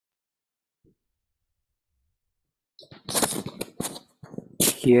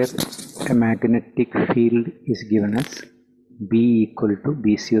Here a magnetic field is given as B equal to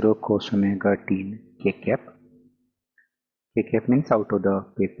B0 cos omega t in k cap. K cap means out of the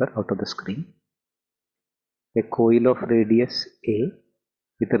paper, out of the screen. A coil of radius A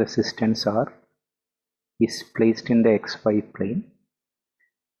with resistance R is placed in the xy plane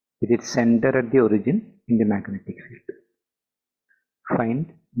with its center at the origin in the magnetic field.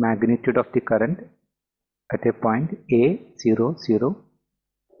 Find magnitude of the current at a point A 0 0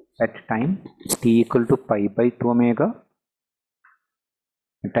 at time t equal to pi by 2 omega,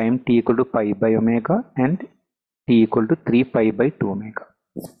 time t equal to pi by omega, and t equal to 3 pi by 2 omega.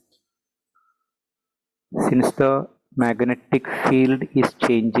 Since the magnetic field is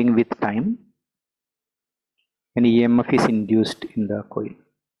changing with time, an EMF is induced in the coil.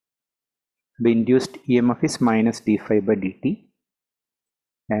 The induced EMF is minus d phi by dt,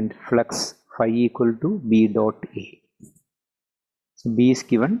 and flux phi equal to B dot A. So B is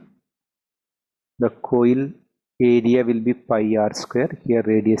given. The coil area will be pi r square. Here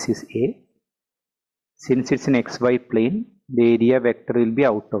radius is A. Since it's an xy plane, the area vector will be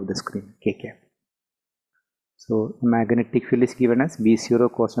out of the screen, k cap. So magnetic field is given as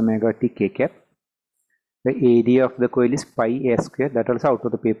B0 cos omega t k cap. The area of the coil is pi a square, that also out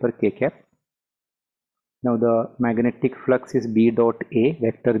of the paper, k cap. Now the magnetic flux is B dot A,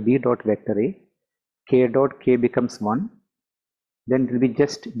 vector B dot vector A. K dot K becomes 1. Then it will be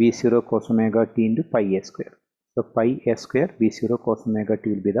just B0 cos omega t into pi a square. So pi a square B0 cos omega t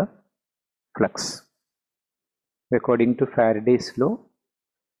will be the flux. According to Faraday's law,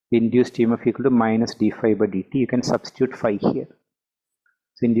 induced EMF equal to minus d phi by dt. You can substitute phi here.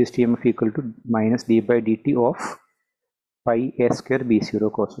 So induced EMF equal to minus d by dt of pi a square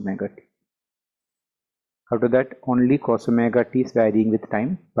B0 cos omega t. After that, only cos omega t is varying with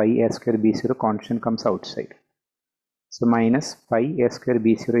time. Pi a square B0 constant comes outside. So minus pi a square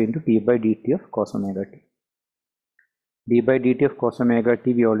B0 into d by dt of cos omega t. D by dt of cos omega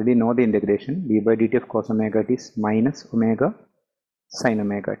t, we already know the integration. D by dt of cos omega t is minus omega sin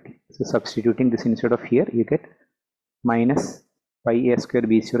omega t. So substituting this instead of here, you get minus pi a square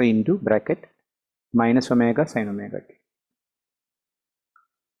B0 into bracket minus omega sin omega t.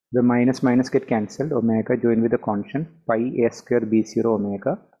 The minus minus get cancelled. Omega join with the constant pi a square B0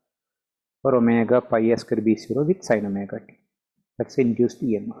 omega, or omega pi a square B0 with sin omega t. That's the induced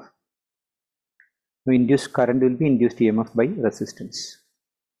EMF. Now induced current will be induced EMF by resistance.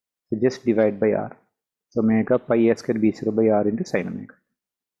 So just divide by R. So omega pi a square B0 by R into sin omega.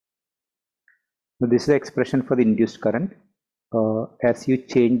 Now this is the expression for the induced current. As you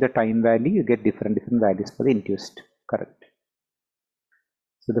change the time value, you get different values for the induced current.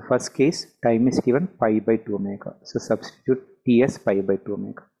 So the first case, time is given pi by 2 omega. So substitute T as pi by 2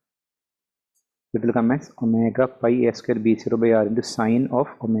 omega. It will come as omega pi a square B0 by R into sine of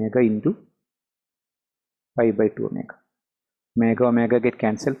omega into pi by 2 omega. Omega get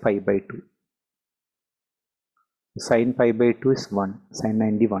cancelled, pi by 2. Sine pi by 2 is 1, sine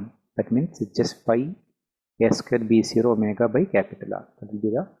 91. That means it's just pi a square B0 omega by capital R. That will be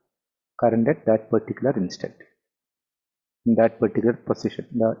the current at that particular instant. In that particular position,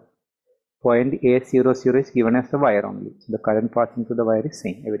 the point A00 is given as the wire only. So the current passing through the wire is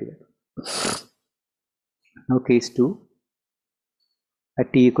same everywhere. Now case 2,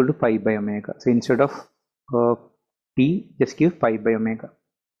 at t equal to pi by omega. So instead of t, just give pi by omega.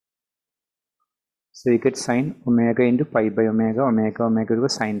 So you get sine omega into pi by omega. Omega will be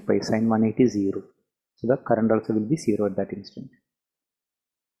sine pi. Sine 180 is 0. So the current also will be 0 at that instant.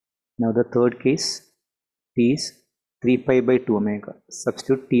 Now the third case, t is 3 pi by 2 omega.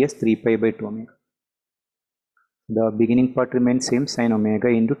 Substitute t as 3 pi by 2 omega. The beginning part remains same. Sine omega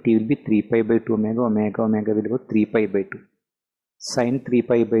into t will be 3 pi by 2 omega. Omega will go 3 pi by 2. Sine 3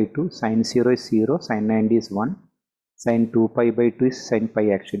 pi by 2. Sine 0 is 0. Sine 90 is 1. Sine 2 pi by 2 is sine pi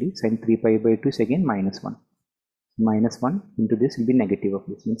actually. Sine 3 pi by 2 is again minus 1. Minus 1 into this will be negative of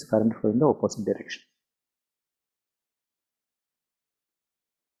this. Means current flow in the opposite direction.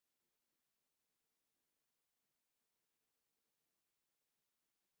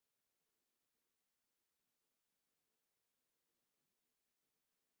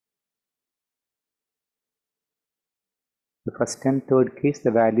 The first and third case,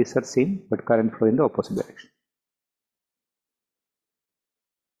 the values are same, but current flow in the opposite direction.